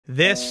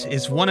This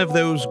is one of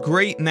those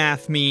great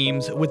math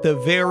memes with a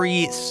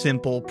very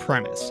simple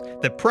premise.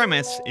 The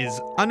premise is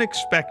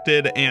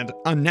unexpected and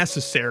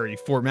unnecessary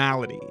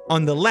formality.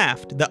 On the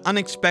left, the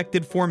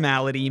unexpected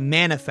formality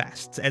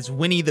manifests as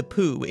Winnie the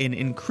Pooh in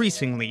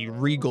increasingly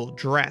regal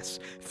dress,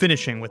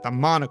 finishing with a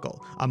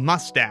monocle, a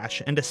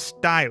mustache, and a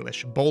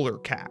stylish bowler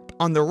cap.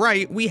 On the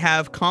right, we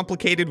have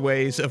complicated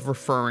ways of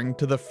referring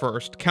to the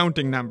first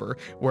counting number,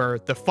 where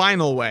the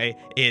final way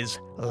is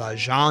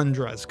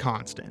Legendre's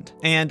constant.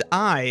 And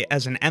I,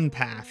 as an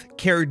empath,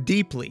 care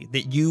deeply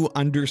that you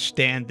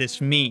understand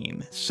this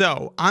meme,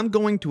 so I'm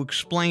going to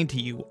explain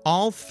to you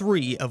all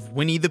three of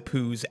Winnie the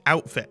Pooh's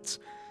outfits.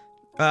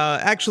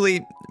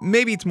 Actually,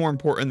 maybe it's more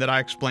important that I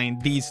explain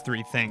these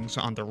three things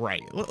on the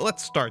right.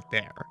 Let's start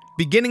there.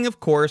 Beginning,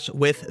 of course,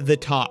 with the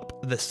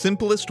top, the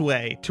simplest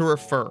way to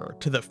refer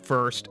to the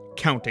first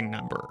counting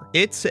number.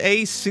 It's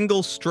a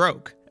single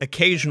stroke,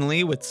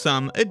 occasionally with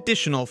some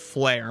additional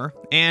flair,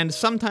 and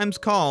sometimes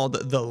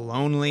called the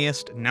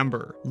loneliest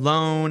number.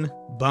 Lone,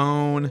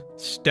 bone,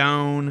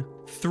 stone,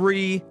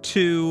 3,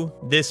 2.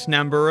 This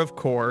number, of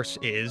course,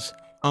 is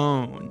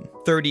own.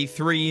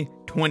 33,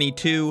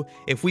 22.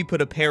 If we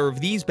put a pair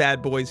of these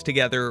bad boys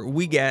together,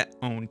 we get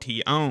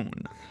own-t-own.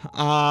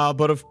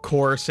 But of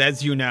course,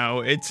 as you know,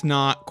 it's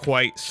not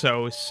quite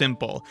so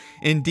simple.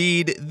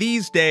 Indeed,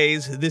 these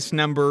days, this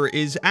number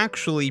is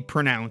actually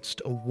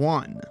pronounced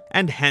 1,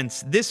 and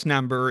hence this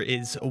number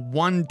is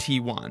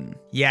 1t1.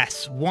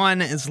 Yes,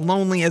 1, as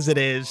lonely as it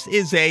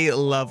is a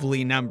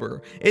lovely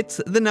number.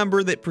 It's the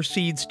number that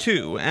precedes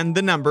 2, and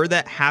the number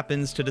that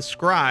happens to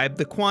describe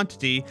the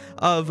quantity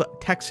of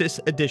Texas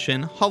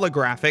edition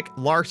holographic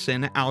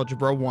Larson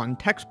Algebra 1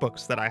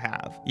 textbooks that I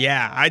have.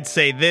 Yeah, I'd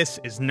say this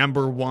is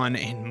number 1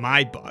 in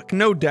my book.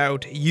 No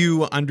doubt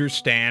you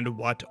understand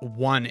what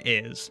 1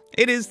 is.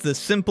 It is the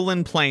simple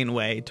and plain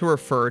way to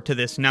refer to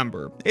this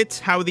number. It's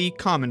how the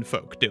common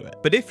folk do it.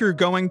 But if you're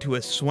going to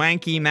a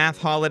swanky math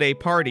holiday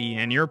party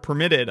and you're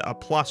permitted a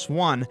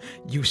 +1,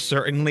 you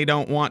certainly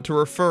don't want to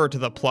refer to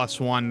the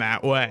 +1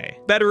 that way.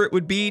 Better it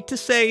would be to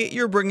say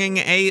you're bringing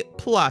a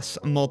plus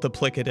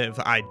multiplicative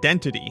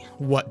identity.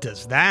 What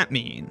does that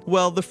mean?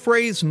 Well, the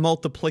phrase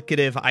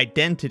multiplicative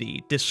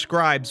identity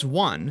describes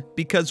 1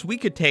 because we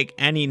could take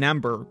any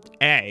number,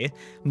 A,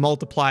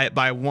 multiply it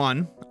by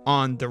 1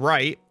 on the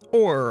right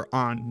or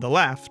on the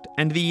left,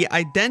 and the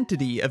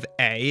identity of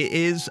A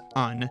is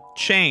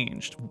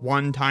unchanged.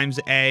 1 times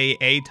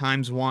A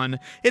times 1,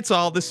 it's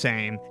all the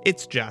same,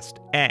 it's just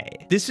A.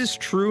 This is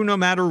true no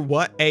matter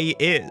what A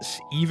is.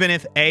 Even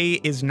if A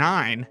is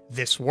 9,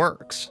 this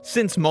works.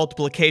 Since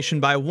multiplication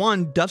by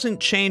 1 doesn't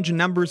change a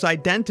number's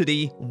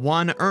identity,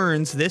 1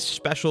 earns this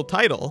special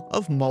title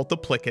of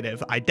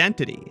multiplicative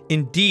identity.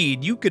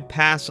 Indeed, you could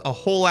pass a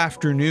whole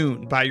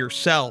afternoon by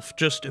yourself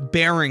just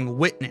bearing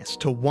witness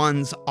to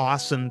 1's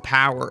awesome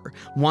power.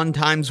 1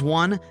 times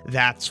 1,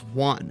 that's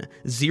 1.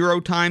 0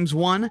 times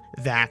 1,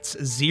 that's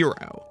 0.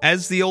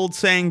 As the old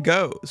saying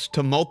goes,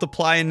 to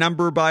multiply a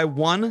number by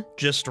 1,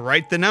 just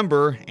write the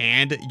number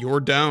and you're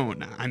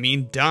done. I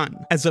mean done.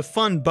 As a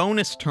fun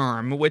bonus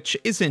term, which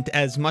isn't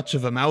as much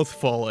of a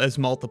mouthful as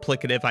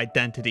multiplicative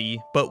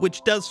identity, but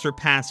which does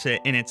surpass it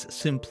in its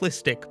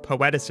simplistic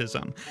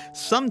poeticism,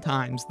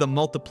 sometimes the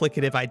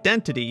multiplicative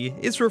identity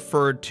is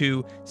referred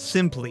to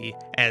simply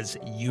as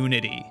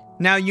unity.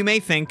 Now, you may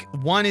think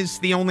 1 is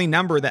the only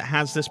number that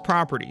has this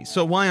property,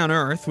 so why on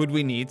earth would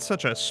we need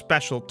such a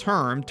special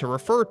term to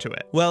refer to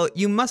it? Well,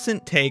 you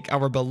mustn't take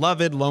our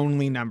beloved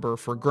lonely number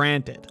for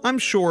granted. I'm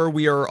sure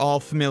we are all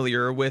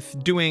familiar with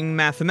doing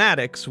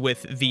mathematics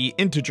with the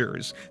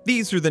integers.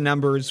 These are the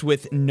numbers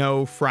with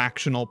no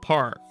fractional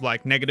part,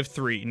 like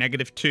 -3,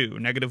 -2,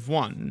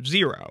 -1,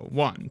 0,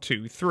 1,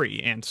 2, 3,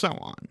 and so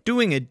on.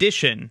 Doing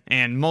addition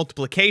and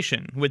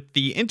multiplication with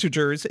the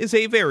integers is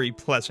a very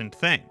pleasant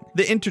thing.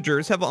 The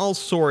integers have all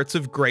sorts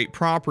of great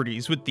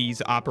properties with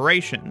these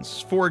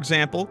operations. For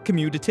example,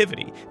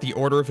 commutativity. The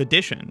order of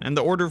addition and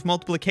the order of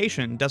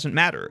multiplication doesn't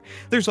matter.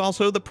 There's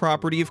also the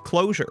property of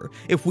closure.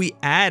 If we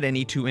add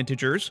any two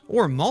integers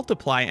or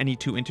multiply any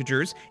two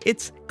integers,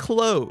 it's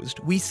closed.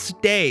 We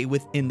stay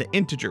within the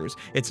integers.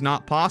 It's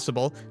not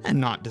possible, and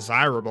not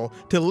desirable,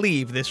 to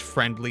leave this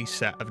friendly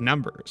set of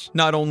numbers.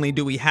 Not only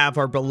do we have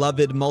our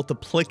beloved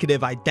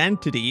multiplicative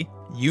identity,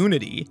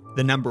 unity,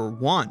 the number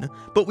 1,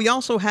 but we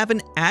also have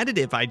an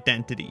additive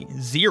identity,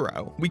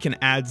 0. We can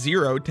add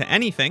 0 to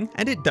anything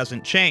and it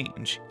doesn't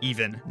change,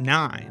 even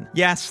 9.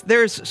 Yes,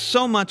 there's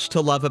so much to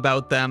love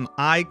about them,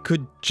 I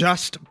could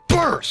just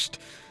burst!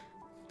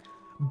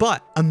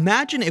 But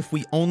imagine if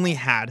we only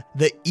had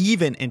the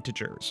even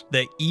integers.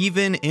 The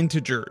even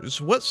integers.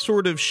 What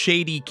sort of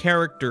shady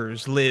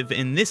characters live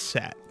in this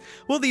set?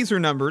 Well, these are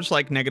numbers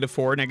like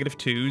 -4,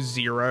 -2,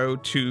 0,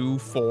 2,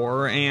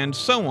 4, and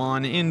so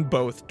on in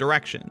both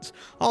directions.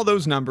 All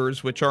those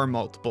numbers which are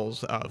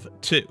multiples of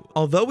 2.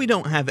 Although we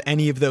don't have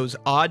any of those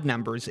odd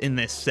numbers in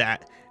this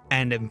set,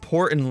 And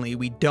importantly,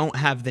 we don't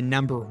have the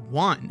number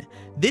 1.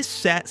 This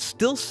set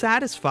still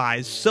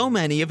satisfies so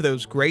many of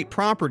those great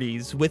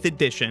properties with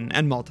addition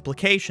and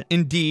multiplication.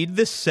 Indeed,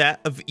 this set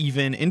of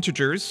even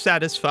integers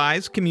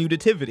satisfies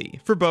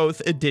commutativity for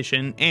both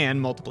addition and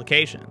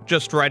multiplication.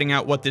 Just writing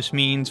out what this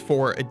means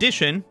for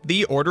addition,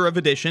 the order of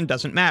addition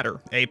doesn't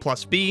matter. A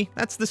plus b,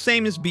 that's the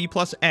same as b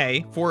plus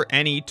a for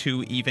any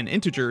two even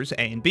integers,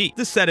 a and b.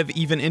 The set of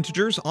even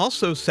integers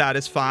also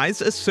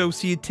satisfies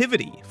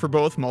associativity for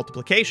both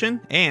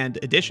multiplication and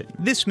addition.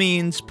 This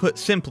means, put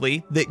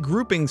simply, that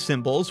grouping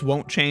symbols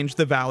won't change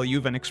the value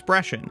of an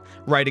expression.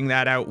 Writing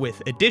that out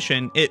with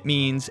addition, it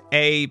means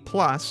a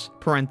plus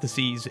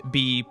parentheses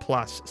b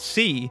plus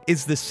c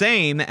is the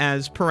same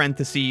as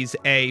parentheses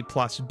a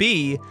plus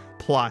b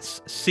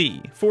plus c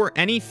for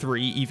any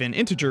three even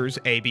integers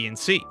a, b, and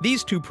c.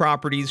 These two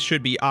properties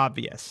should be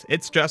obvious.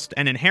 It's just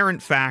an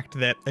inherent fact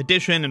that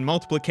addition and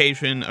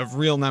multiplication of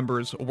real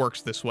numbers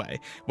works this way,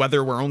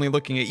 whether we're only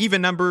looking at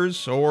even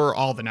numbers or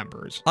all the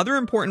numbers. Other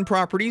important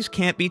properties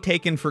can't be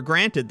taken for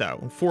granted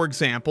though. For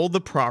example,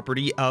 the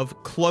property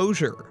of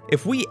closure.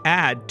 If we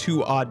add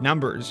two odd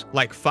numbers,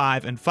 like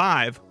 5 and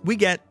 5, we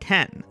get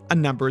 10, a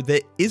number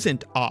that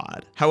isn't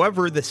odd.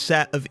 However, the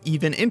set of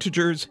even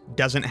integers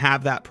doesn't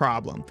have that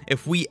problem.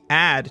 If we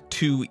add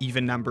two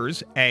even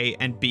numbers, a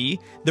and b,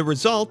 the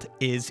result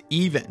is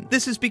even.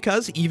 This is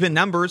because even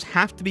numbers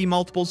have to be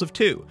multiples of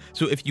 2,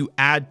 so if you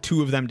add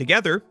two of them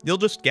together, you'll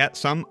just get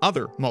some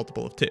other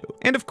multiple of 2.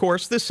 And of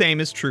course, the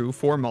same is true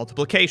for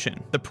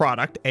multiplication. The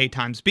product, a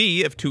times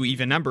b, of two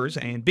even numbers,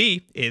 a and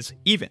b, is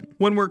even.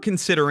 When we're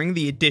considering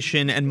the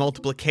addition and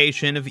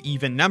multiplication of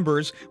even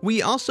numbers,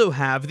 we also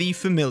have the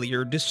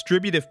familiar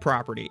distributive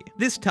property.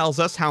 This tells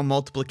us how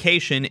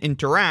multiplication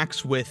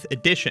interacts with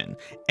addition.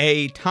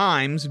 A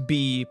times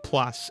b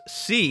plus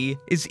c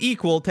is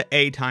equal to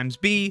a times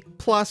b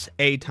plus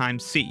a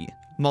times c.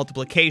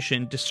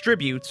 Multiplication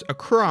distributes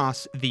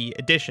across the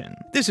addition.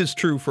 This is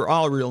true for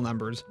all real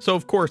numbers, so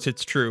of course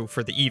it's true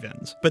for the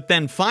evens. But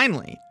then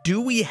finally,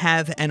 do we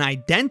have an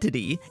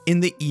identity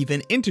in the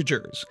even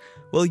integers?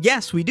 Well,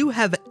 yes, we do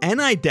have an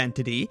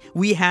identity.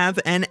 We have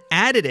an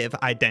additive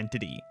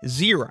identity,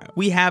 0.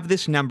 We have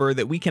this number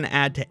that we can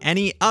add to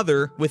any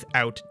other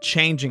without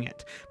changing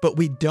it. But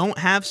we don't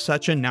have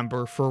such a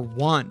number for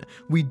 1.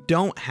 We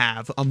don't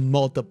have a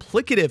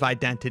multiplicative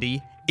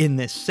identity in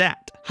this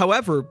set.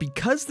 However,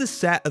 because the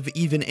set of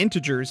even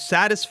integers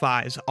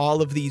satisfies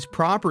all of these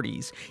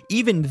properties,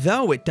 even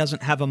though it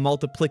doesn't have a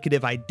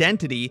multiplicative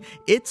identity,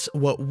 it's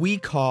what we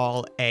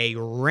call a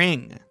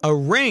ring. A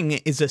ring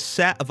is a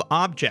set of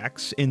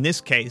objects, in this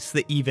case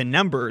the even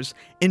numbers,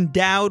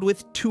 endowed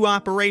with two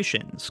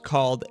operations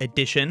called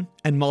addition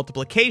and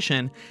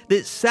multiplication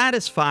that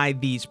satisfy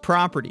these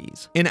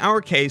properties. In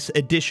our case,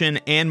 addition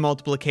and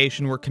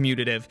multiplication were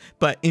commutative,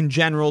 but in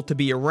general, to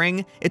be a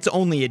ring, it's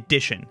only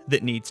addition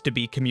that needs to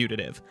be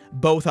commutative.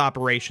 Both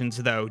operations,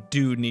 though,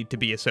 do need to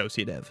be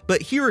associative.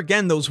 But here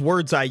again, those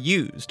words I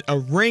used. A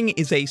ring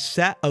is a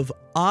set of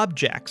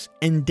objects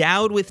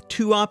endowed with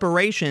two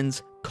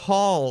operations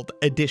called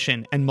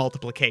addition and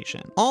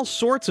multiplication. All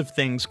sorts of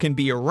things can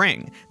be a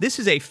ring. This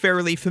is a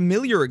fairly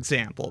familiar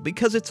example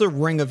because it's a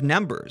ring of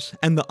numbers,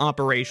 and the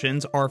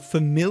operations are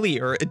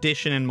familiar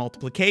addition and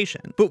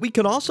multiplication. But we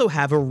could also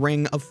have a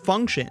ring of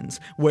functions,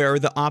 where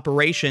the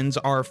operations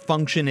are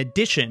function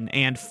addition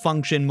and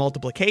function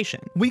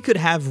multiplication. We could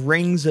have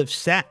rings of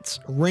sets,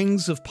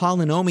 rings of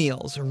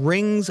polynomials,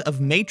 rings of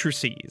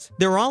matrices.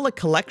 They're all a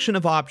collection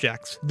of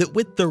objects that,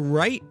 with the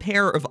right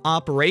pair of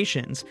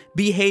operations,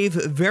 behave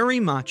very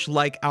much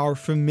like our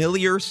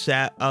familiar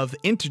set of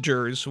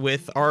integers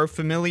with our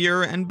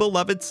familiar and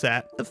beloved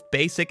set of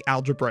basic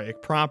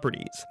algebraic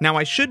properties. Now,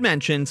 I should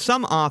mention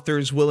some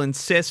authors will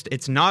insist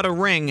it's not a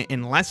ring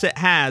unless it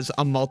has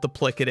a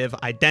multiplicative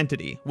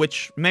identity,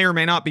 which may or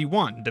may not be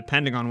one,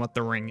 depending on what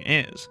the ring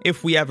is.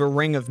 If we have a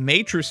ring of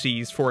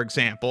matrices, for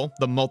example,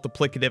 the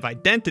multiplicative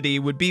identity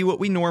would be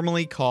what we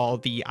normally call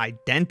the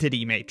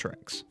identity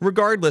matrix.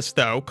 Regardless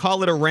though,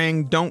 call it a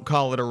ring, don't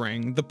call it a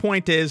ring, the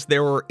point is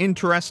there are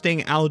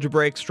interesting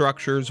algebraic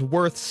structures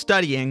worth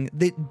studying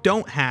that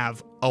don't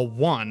have a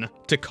 1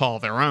 to call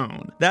their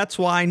own. That's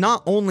why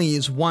not only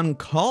is 1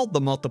 called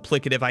the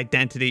multiplicative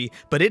identity,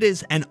 but it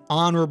is an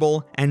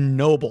honorable and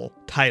noble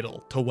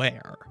title to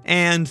wear.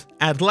 And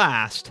at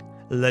last,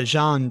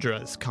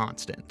 Legendre's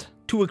constant.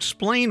 To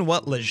explain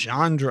what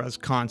Legendre's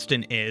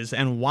constant is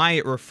and why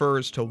it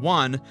refers to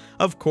 1,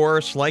 of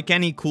course, like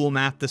any cool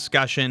math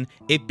discussion,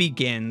 it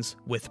begins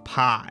with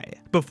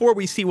pi. Before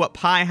we see what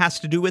pi has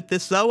to do with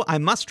this though, I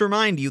must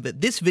remind you that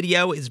this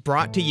video is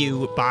brought to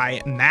you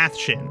by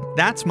Mathshion.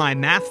 That's my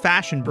math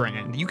fashion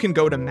brand. You can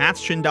go to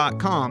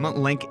Mathshion.com,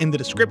 link in the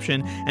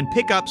description, and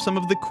pick up some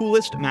of the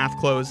coolest math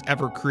clothes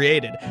ever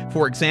created.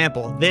 For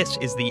example, this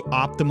is the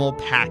optimal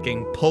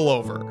packing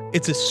pullover.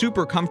 It's a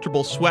super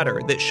comfortable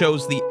sweater that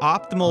shows the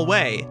optimal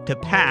way to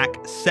pack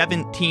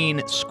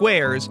 17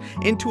 squares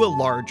into a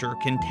larger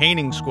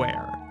containing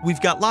square.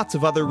 We've got lots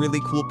of other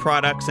really cool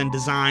products and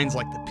designs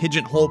like the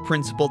pigeonhole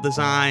principle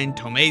design,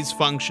 Thomae's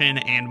function,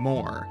 and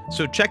more.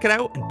 So check it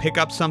out and pick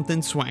up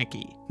something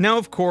swanky. Now,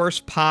 of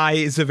course, pie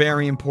is a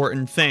very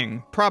important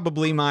thing.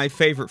 Probably my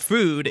favorite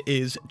food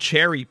is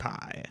cherry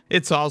pie.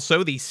 It's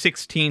also the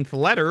 16th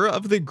letter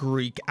of the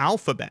Greek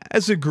alphabet.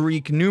 As a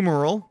Greek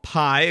numeral,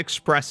 pi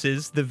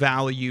expresses the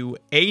value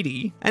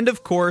 80, and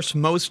of course,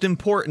 most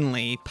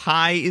importantly,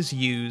 pi is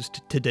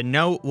used to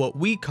denote what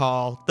we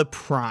call the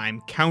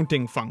prime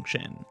counting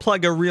function.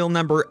 Plug a real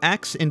number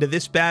x into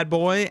this bad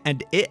boy,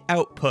 and it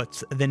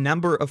outputs the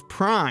number of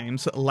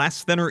primes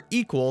less than or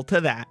equal to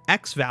that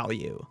x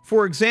value.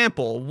 For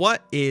example,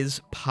 what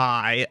is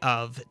pi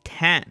of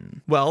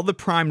 10? Well, the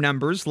prime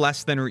numbers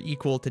less than or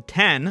equal to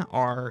 10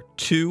 are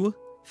 2,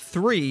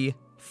 3,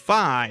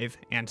 5,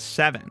 and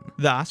 7.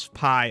 Thus,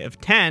 pi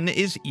of 10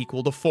 is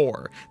equal to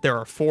 4. There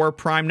are 4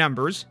 prime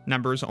numbers,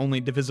 numbers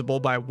only divisible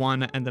by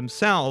 1 and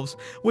themselves,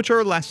 which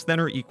are less than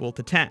or equal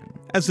to 10.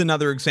 As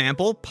another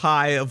example,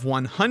 pi of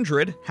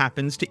 100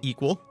 happens to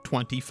equal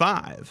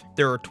 25.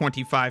 There are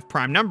 25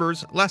 prime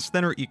numbers less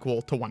than or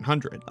equal to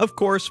 100. Of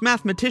course,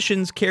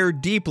 mathematicians care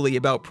deeply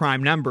about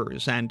prime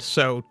numbers, and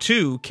so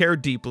too care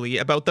deeply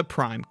about the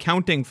prime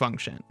counting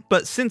function.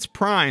 But since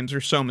primes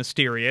are so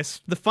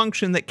mysterious, the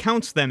function that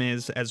counts them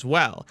is as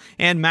well,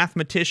 and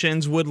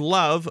mathematicians would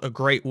love a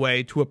great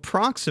way to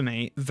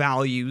approximate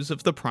values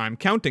of the prime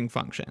counting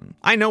function.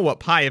 I know what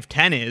pi of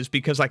 10 is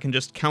because I can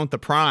just count the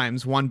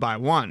primes one by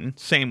one,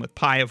 same with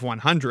pi of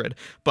 100,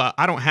 but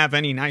I don't have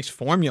any nice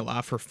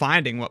formula for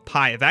finding what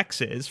pi of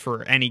x is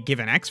for any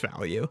given x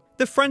value.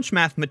 The French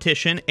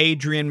mathematician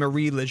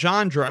Adrien-Marie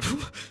Legendre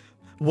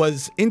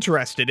was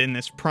interested in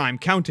this prime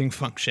counting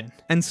function,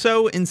 and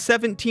so in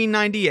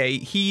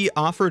 1798 he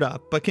offered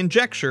up a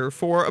conjecture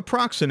for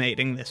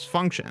approximating this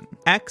function.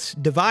 X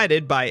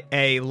divided by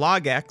a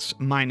log x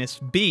minus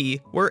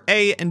b, where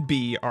a and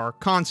b are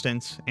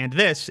constants, and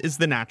this is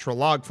the natural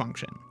log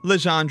function.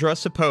 Legendre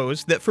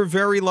supposed that for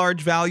very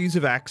large values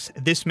of x,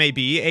 this may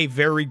be a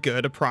very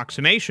good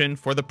approximation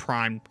for the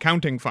prime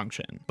counting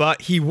function.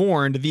 But he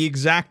warned the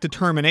exact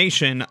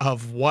determination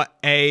of what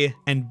a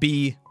and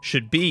b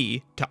should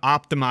be to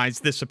optimize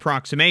this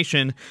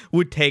approximation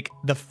would take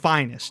the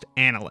finest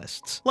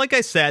analysts. Like I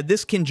said,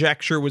 this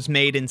conjecture was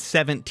made in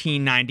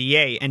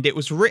 1798 and it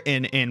was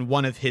written in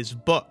one of his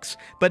books,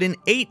 but in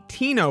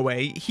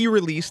 1808 he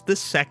released the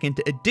second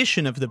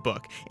edition of the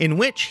book, in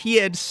which he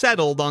had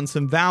settled on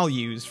some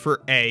values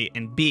for a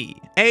and b.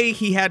 A,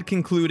 he had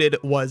concluded,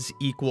 was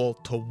equal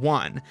to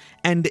 1,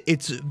 and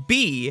it's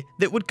b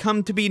that would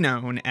come to be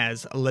known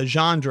as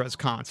Legendre's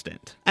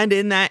constant. And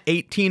in that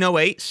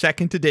 1808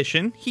 second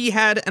edition, he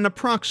had an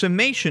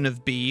approximation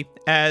of b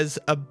as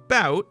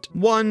about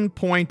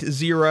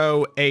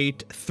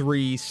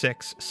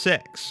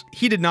 1.08366.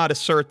 He did not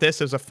assert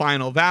this as a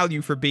final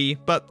value for b,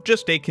 but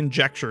just a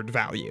conjectured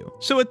value.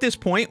 So at this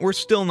point, we're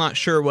still not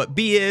sure what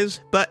b is,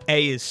 but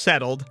a is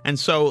settled, and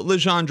so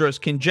Legendre's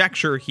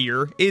conjecture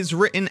here is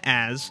written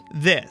as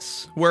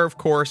this, where of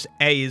course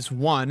a is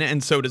 1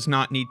 and so does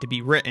not need to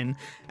be written,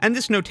 and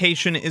this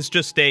notation is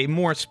just a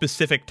more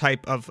specific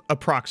type of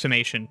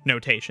approximation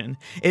notation.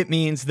 It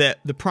means that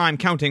the prime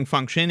counting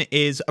function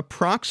is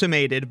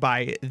approximated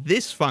by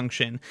this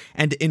function,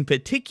 and in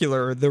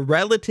particular, the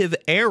relative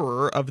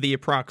error of the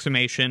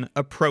approximation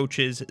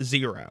approaches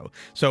 0.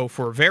 So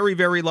for very,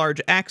 very large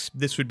x,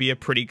 this would be a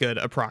pretty good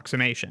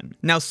approximation.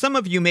 Now, some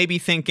of you may be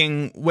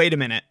thinking, wait a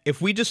minute,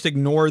 if we just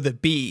ignore the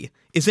b,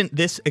 isn't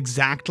this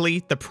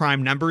exactly the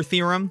prime number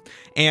theorem?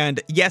 And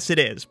yes, it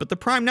is, but the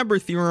prime number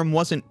theorem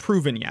wasn't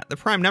proven yet. The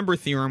prime number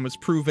theorem was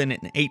proven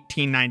in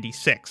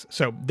 1896,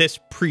 so this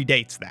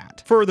predates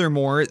that.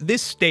 Furthermore,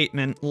 this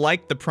statement,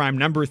 like the prime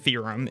number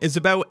theorem, is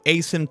about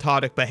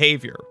asymptotic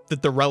behavior,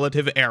 that the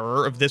relative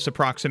error of this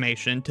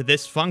approximation to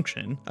this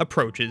function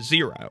approaches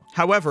 0.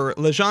 However,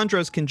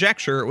 Legendre's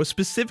conjecture was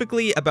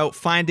specifically about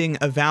finding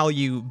a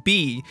value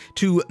b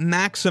to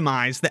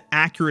maximize the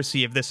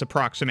accuracy of this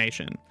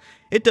approximation.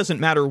 It doesn't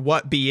matter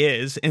what b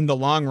is, in the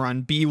long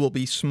run b will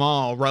be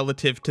small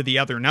relative to the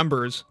other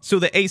numbers, so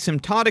the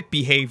asymptotic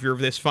behavior of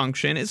this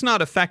function is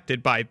not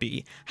affected by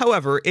b.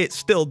 However, it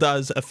still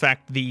does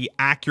affect the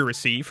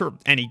accuracy for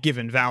any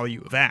given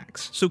value of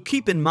x. So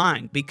keep in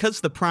mind,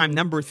 because the prime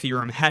number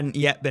theorem hadn't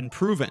yet been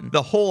proven,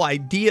 the whole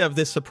idea of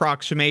this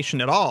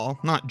approximation at all,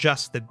 not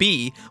just the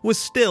b, was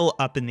still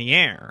up in the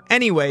air.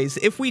 Anyways,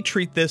 if we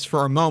treat this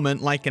for a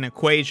moment like an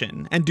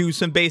equation, and do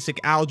some basic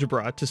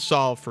algebra to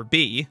solve for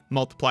b,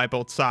 multiply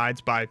both sides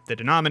by the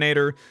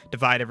denominator,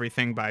 divide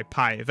everything by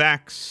pi of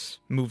x,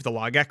 move the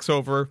log x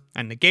over,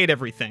 and negate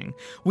everything,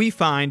 we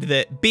find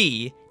that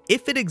b,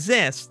 if it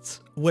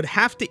exists, would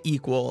have to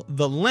equal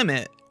the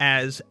limit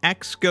as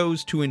x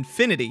goes to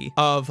infinity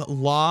of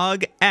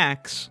log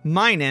x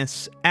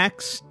minus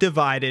x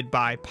divided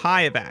by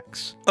pi of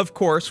x. Of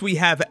course, we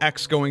have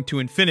x going to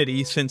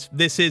infinity since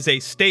this is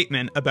a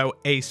statement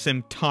about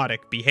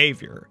asymptotic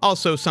behavior,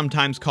 also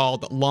sometimes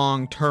called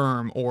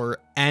long-term or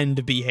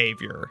end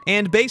behavior.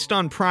 And based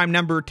on prime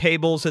number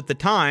tables at the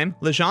time,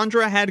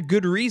 Legendre had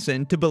good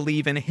reason to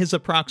believe in his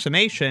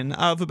approximation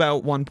of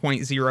about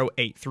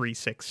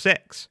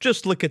 1.08366.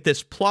 Just look at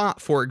this plot,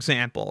 for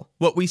example.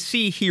 What we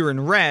see here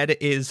in red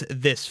is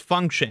this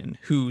function,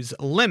 whose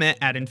limit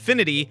at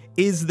infinity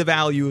is the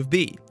value of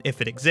b, if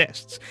it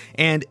exists.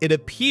 And it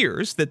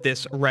appears that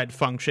this red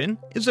function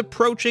is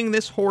approaching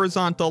this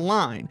horizontal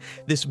line.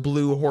 This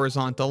blue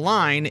horizontal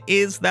line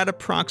is that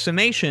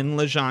approximation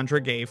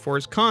Legendre gave for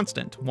his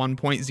constant,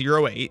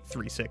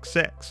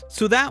 1.08366.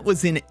 So that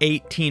was in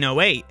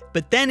 1808,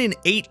 but then in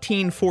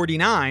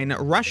 1849,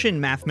 Russian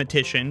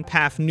mathematician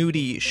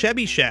Pafnuty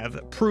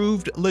Chebyshev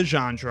proved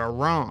Legendre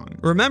wrong.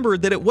 Remember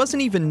that it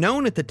wasn't even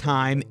known at the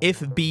time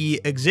if b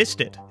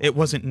existed. It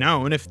wasn't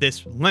known if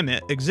this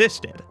limit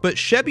existed. But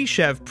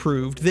Chebyshev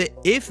proved that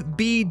if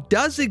b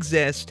does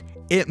exist,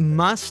 it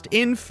must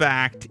in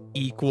fact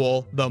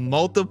equal the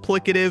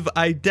multiplicative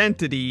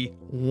identity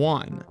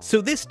 1. So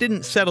this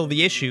didn't settle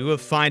the issue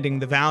of finding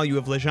the value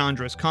of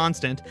Legendre's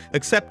constant,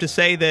 except to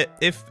say that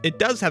if it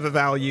does have a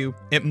value,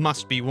 it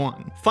must be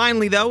 1.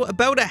 Finally though,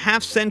 about a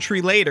half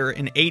century later,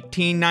 in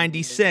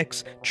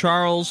 1896,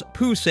 Charles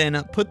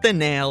Poussin put the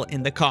nail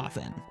in the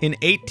coffin. In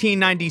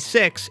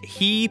 1896,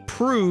 he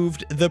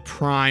proved the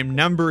prime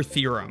number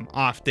theorem,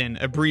 often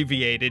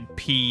abbreviated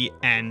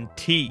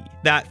PNT.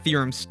 That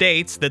theorem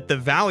states that the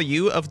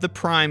value of the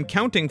prime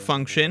counting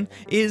function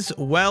is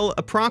well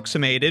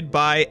approximated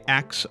by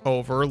x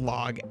over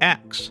log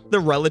x. The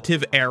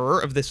relative error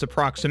of this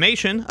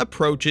approximation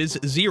approaches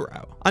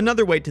 0.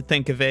 Another way to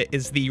think of it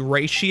is the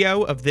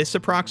ratio of this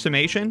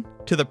approximation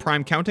to the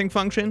prime counting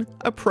function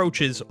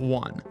approaches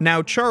 1.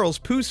 Now, Charles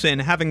Poussin,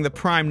 having the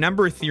prime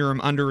number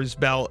theorem under his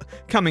belt,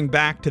 coming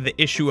back to the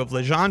issue of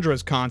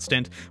Legendre's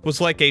constant,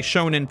 was like a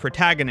shonen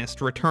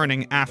protagonist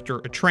returning after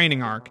a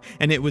training arc,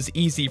 and it was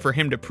easy for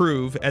him to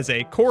prove, as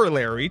a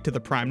corollary to the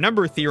prime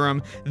number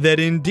theorem, that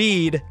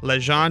indeed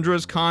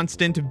Legendre's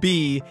constant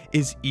b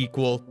is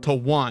equal to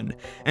 1.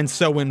 And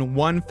so in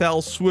one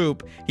fell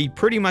swoop, he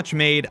pretty much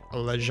made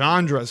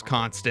Legendre's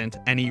constant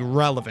an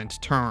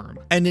irrelevant term.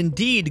 And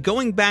indeed,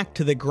 going back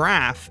to the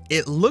graph,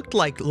 it looked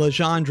like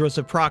Legendre's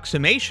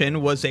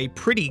approximation was a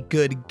pretty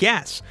good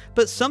guess,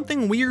 but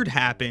something weird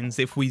happens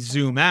if we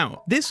zoom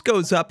out. This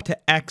goes up to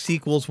x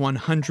equals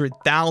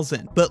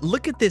 100,000, but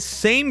look at this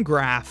same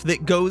graph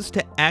that goes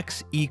to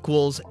x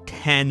equals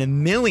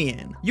 10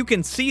 million. You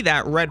can see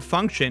that red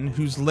function,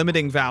 whose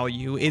limiting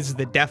value is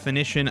the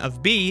definition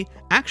of b,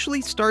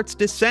 actually starts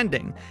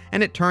descending,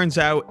 and it turns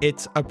out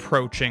it's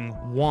approaching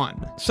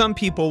 1. Some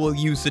people will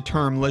use the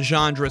term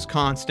Legendre's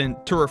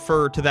constant to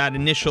refer to that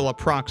initial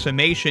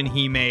approximation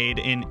he made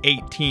in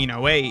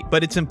 1808,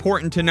 but it's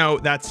important to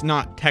note that's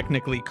not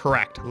technically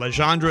correct.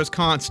 Legendre's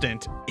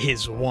constant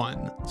is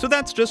 1. So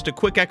that's just a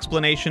quick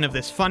explanation of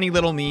this funny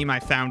little meme I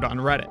found on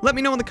Reddit. Let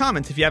me know in the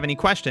comments if you have any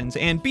questions,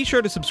 and be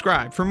sure to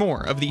subscribe for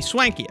more of the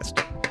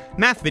swankiest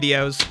math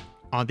videos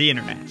on the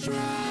internet.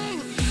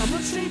 I'm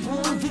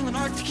unstable, I'm feeling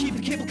hard to keep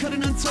the cable cut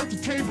and untucked the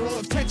table.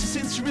 If Texas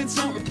Instruments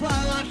don't reply,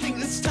 well, I think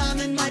this time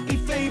it might be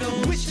fatal.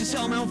 Wish to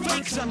sell my own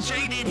fake, cause I'm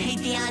jaded. Hate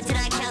the odds that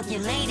I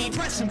calculated.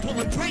 Press and pull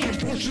and pray and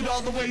push it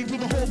all the way through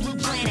the whole blue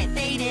planet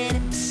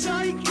faded.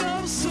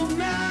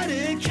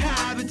 Psychosomatic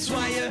habits,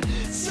 why you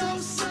so